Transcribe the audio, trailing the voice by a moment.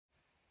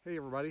Hey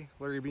everybody,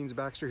 Larry Beans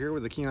Baxter here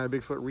with the Kenai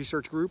Bigfoot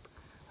Research Group.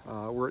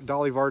 We're at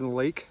Dolly Varden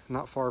Lake,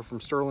 not far from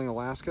Sterling,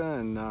 Alaska,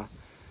 and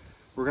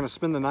we're going to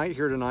spend the night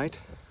here tonight.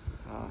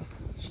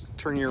 Just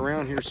turn you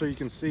around here so you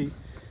can see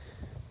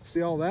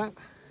all that?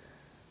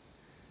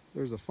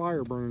 There's a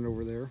fire burning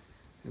over there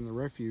in the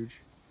refuge,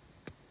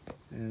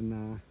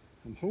 and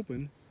I'm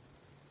hoping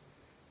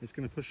it's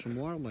going to push some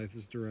wildlife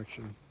this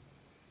direction,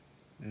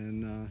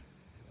 and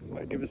it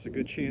might give us a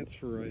good chance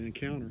for an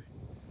encounter.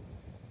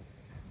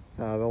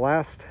 The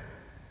last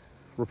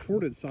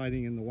reported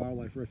sighting in the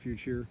wildlife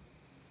refuge here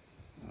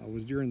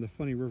was during the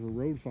Funny River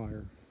Road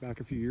fire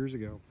back a few years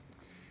ago.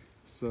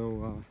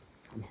 So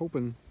I'm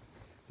hoping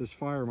this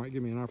fire might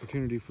give me an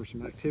opportunity for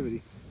some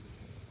activity.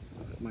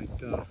 It might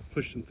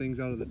push some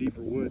things out of the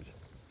deeper woods.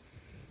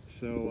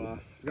 So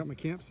I've got my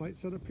campsite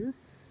set up here.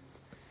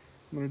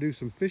 I'm going to do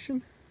some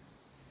fishing.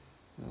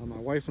 My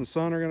wife and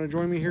son are going to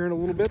join me here in a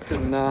little bit,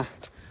 and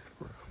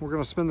we're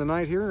going to spend the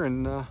night here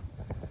and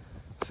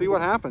see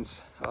what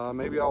happens.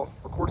 Maybe I'll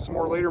record some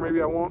more later,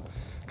 maybe I won't.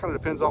 It kind of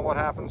depends on what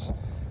happens.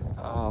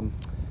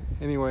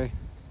 Anyway,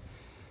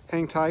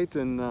 hang tight,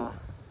 and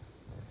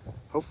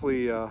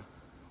hopefully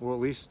we'll at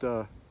least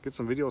get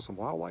some video of some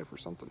wildlife or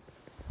something.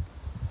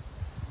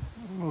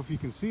 I don't know if you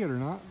can see it or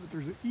not, but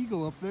there's an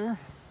eagle up there.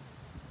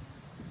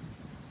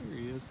 There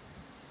he is.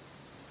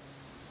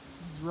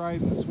 He's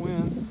riding this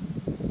wind.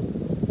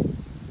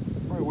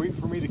 Probably waiting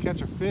for me to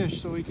catch a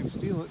fish so he can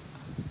steal it.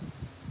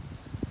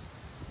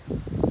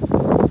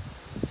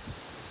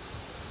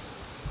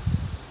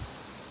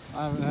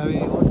 I haven't had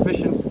any luck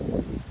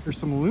fishing. There's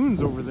some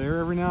loons over there.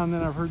 Every now and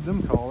then I've heard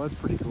them call. That's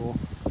pretty cool.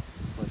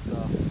 But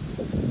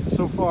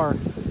so far,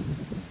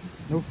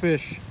 no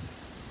fish.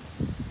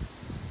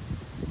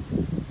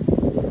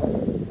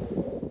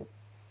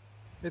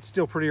 It's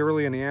still pretty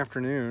early in the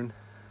afternoon.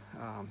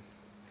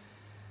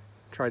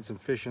 Tried some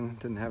fishing,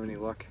 didn't have any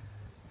luck.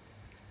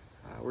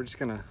 We're just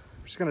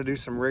gonna do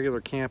some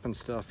regular camping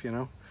stuff, you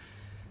know.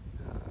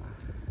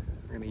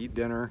 We're gonna eat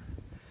dinner,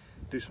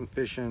 do some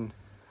fishing.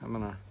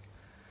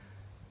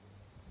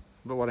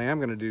 But what I am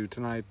going to do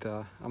tonight,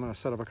 I'm going to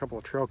set up a couple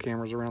of trail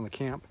cameras around the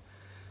camp.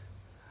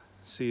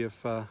 See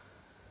if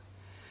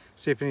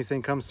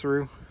anything comes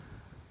through.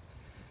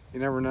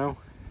 You never know.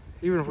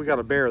 Even if we got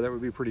a bear, that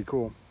would be pretty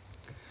cool.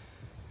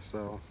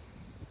 So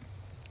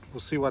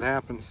we'll see what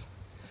happens.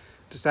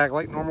 Just act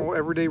like normal,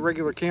 everyday,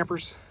 regular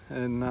campers,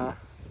 and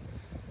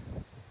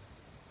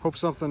hope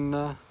something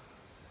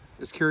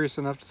is curious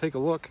enough to take a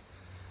look.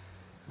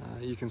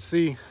 You can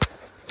see,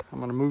 I'm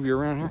going to move you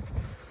around here.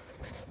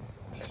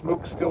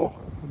 Smoke's still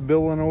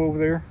billowing over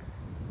there.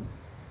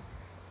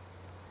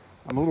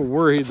 I'm a little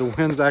worried. The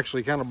wind's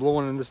actually kind of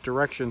blowing in this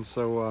direction,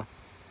 so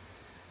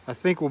I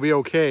think we'll be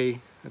okay.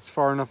 It's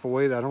far enough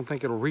away that I don't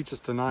think it'll reach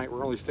us tonight.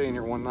 We're only staying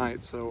here one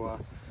night, so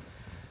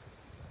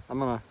I'm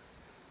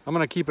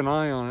gonna keep an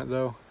eye on it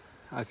though.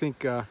 I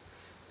think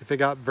if it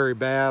got very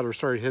bad or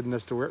started heading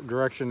this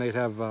direction, they'd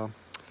have the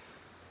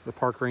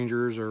park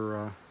rangers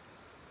or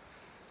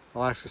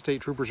Alaska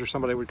State Troopers or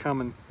somebody would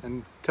come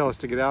and tell us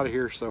to get out of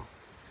here. So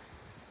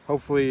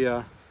hopefully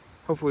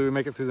we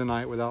make it through the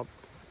night without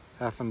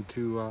having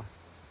to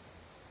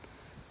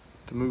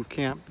move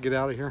camp, get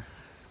out of here.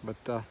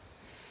 But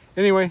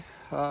anyway,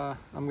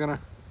 I'm gonna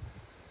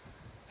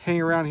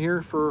hang around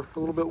here for a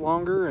little bit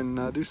longer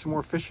and do some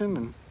more fishing.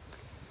 And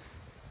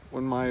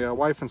when my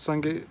wife and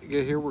son get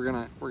here, we're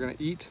gonna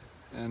eat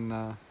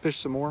and fish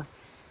some more.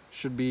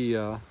 Should be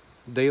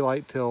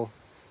daylight till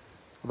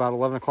about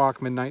 11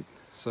 o'clock midnight,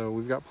 so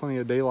we've got plenty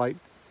of daylight.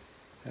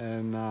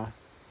 And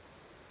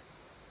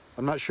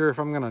I'm not sure if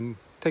I'm gonna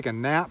take a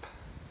nap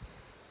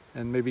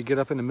and maybe get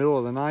up in the middle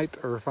of the night,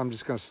 or if I'm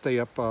just gonna stay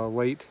up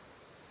late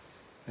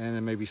and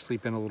then maybe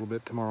sleep in a little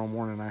bit tomorrow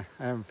morning. I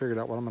haven't figured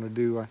out what I'm gonna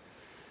do.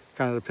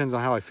 Kind of depends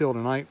on how I feel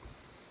tonight,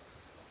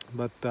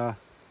 but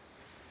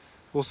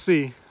we'll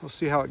see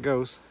how it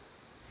goes.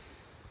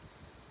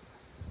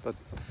 But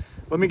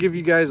let me give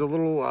you guys a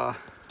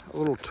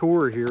little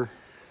tour here.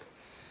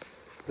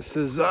 This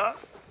is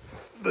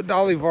the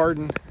Dolly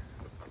Varden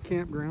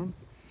campground.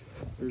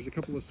 There's a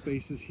couple of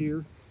spaces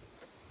here,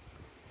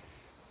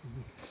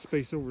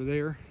 space over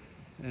there,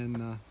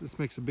 and this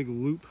makes a big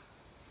loop.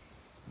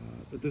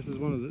 But this is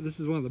one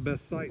of the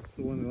best sites,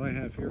 the one that I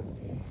have here,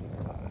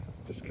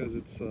 just because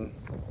it's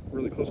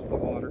really close to the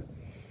water.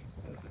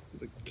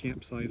 The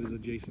campsite is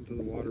adjacent to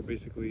the water,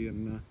 basically,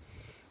 and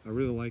I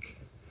really like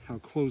how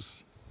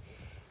close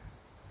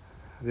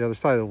the other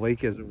side of the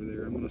lake is over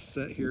there. I'm going to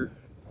sit here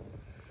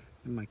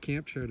in my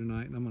camp chair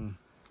tonight, and I'm going to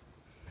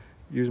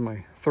use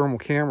my thermal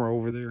camera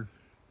over there,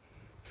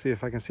 see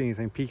if I can see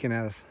anything peeking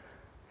at us.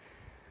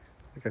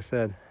 Like I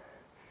said,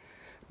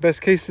 best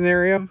case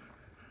scenario,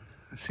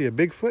 I see a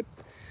Bigfoot.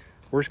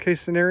 Worst case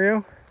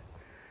scenario,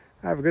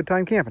 I have a good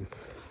time camping.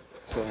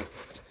 So I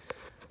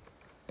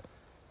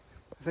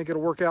think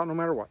it'll work out no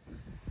matter what.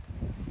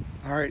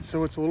 All right,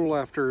 so it's a little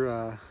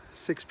after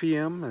 6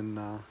 p.m.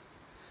 and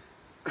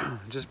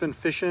just been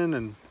fishing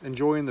and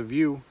enjoying the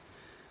view.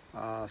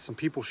 Some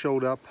people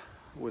showed up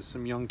with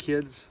some young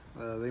kids.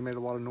 They made a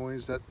lot of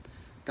noise. That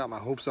got my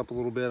hopes up a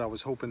little bit. I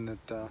was hoping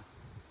that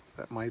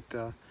that might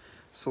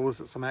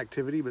solicit some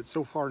activity, but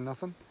so far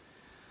nothing.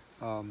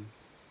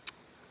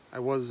 I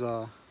was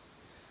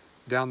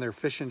down there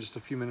fishing just a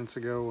few minutes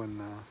ago,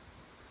 and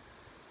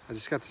I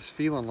just got this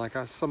feeling like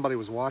somebody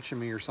was watching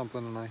me or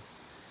something, and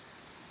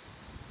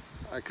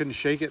I couldn't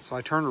shake it, so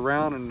I turned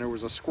around and there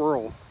was a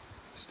squirrel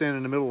standing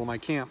in the middle of my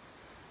camp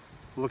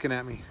looking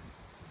at me.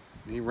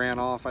 And he ran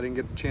off. I didn't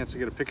get a chance to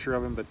get a picture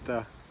of him,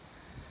 but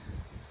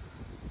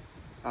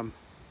I'm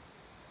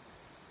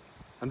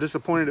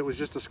disappointed it was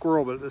just a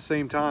squirrel, but at the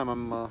same time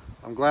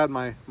I'm glad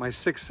my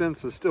sixth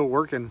sense is still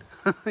working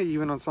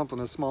even on something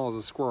as small as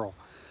a squirrel.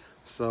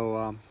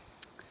 So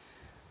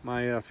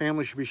my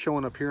family should be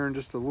showing up here in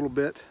just a little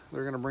bit.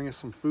 They're gonna bring us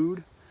some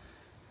food,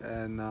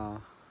 and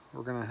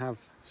we're gonna have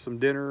some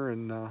dinner,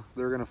 and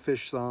they're gonna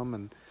fish some,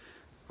 and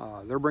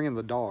they're bringing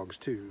the dogs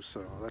too,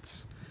 so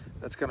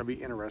that's gonna be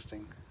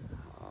interesting.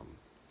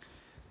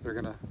 They're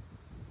gonna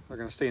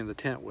stay in the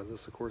tent with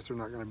us. Of course, they're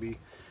not gonna be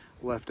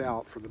left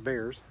out for the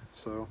bears.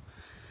 So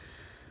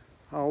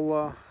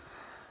I'll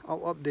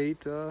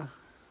update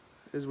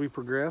as we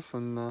progress,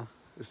 and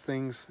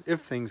if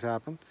things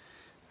happen,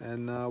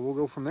 and we'll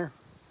go from there.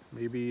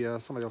 Maybe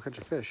somebody will catch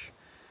a fish.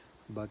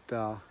 But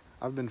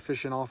I've been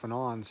fishing off and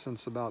on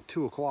since about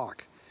 2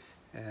 o'clock,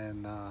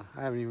 and I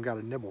haven't even got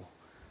a nibble.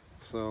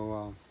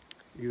 So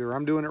either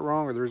I'm doing it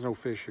wrong or there's no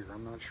fish here.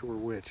 I'm not sure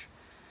which.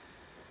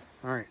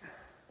 All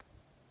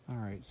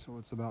right, so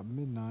it's about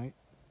midnight,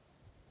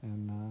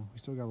 and we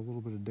still got a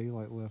little bit of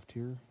daylight left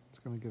here. It's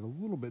going to get a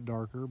little bit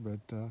darker, but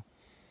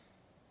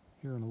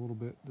here in a little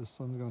bit the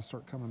sun's going to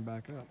start coming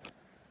back up.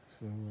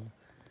 So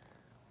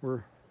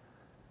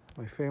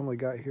my family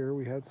got here,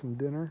 we had some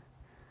dinner,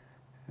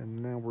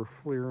 and now we're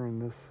fleering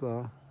this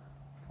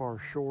far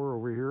shore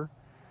over here.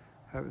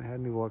 Haven't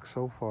had any luck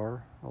so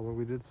far, although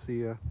we did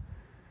see a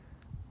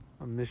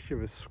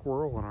mischievous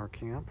squirrel in our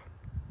camp.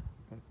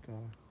 But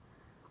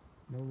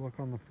no luck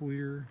on the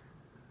fleer.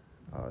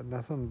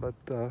 Nothing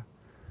but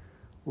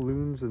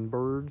loons and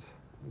birds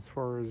as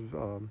far as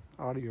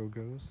audio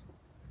goes.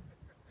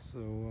 So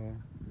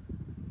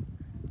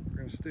we're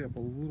going to stay up a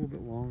little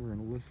bit longer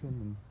and listen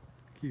and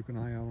keep an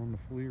eye out on the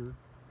fleer.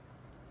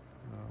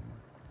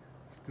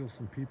 Still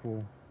some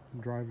people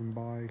driving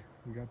by.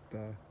 We got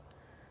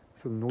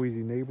some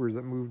noisy neighbors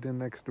that moved in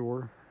next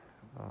door.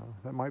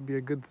 That might be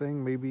a good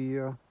thing. Maybe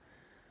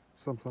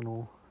something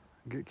will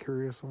get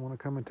curious and want to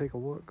come and take a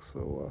look.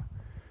 So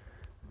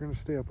we're going to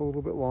stay up a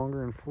little bit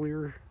longer and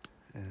fleer,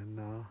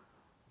 and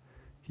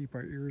keep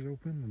our ears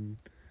open, and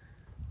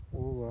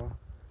we'll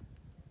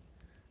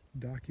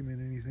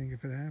document anything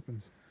if it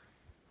happens.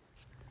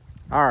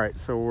 All right,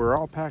 so we're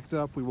all packed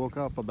up. We woke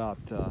up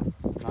about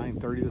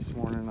 9:30 this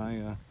morning.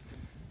 I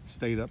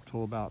stayed up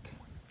till about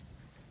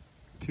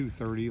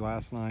 2:30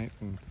 last night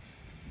and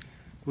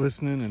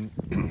listening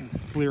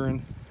and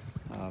fleering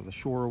the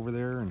shore over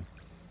there, and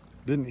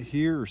didn't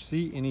hear or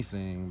see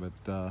anything, but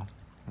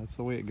that's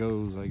the way it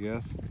goes, I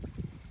guess.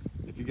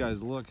 If you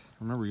guys look,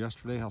 remember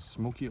yesterday how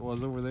smoky it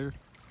was over there?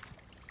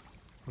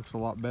 Looks a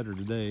lot better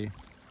today.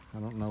 I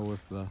don't know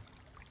if the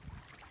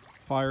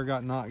fire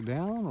got knocked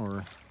down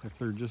or if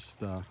they're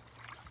just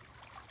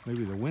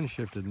maybe the wind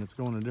shifted and it's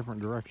going a different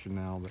direction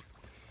now. But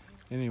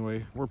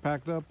anyway, we're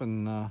packed up,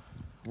 and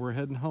we're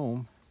heading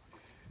home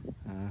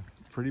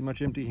pretty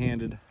much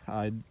empty-handed.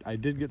 I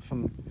did get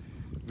some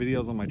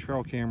videos on my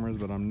trail cameras,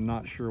 but I'm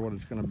not sure what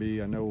it's going to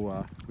be. I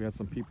know we had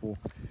some people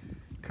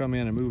come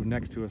in and move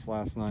next to us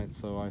last night,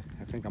 so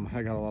I think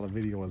I got a lot of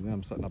video of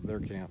them setting up their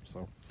camp.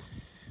 So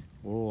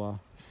we'll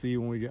see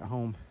when we get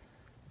home.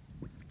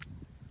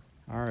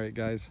 All right,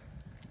 guys,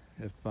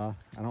 if I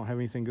don't have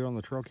anything good on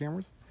the trail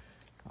cameras,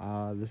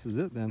 this is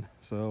it then.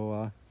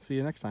 So see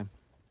you next time.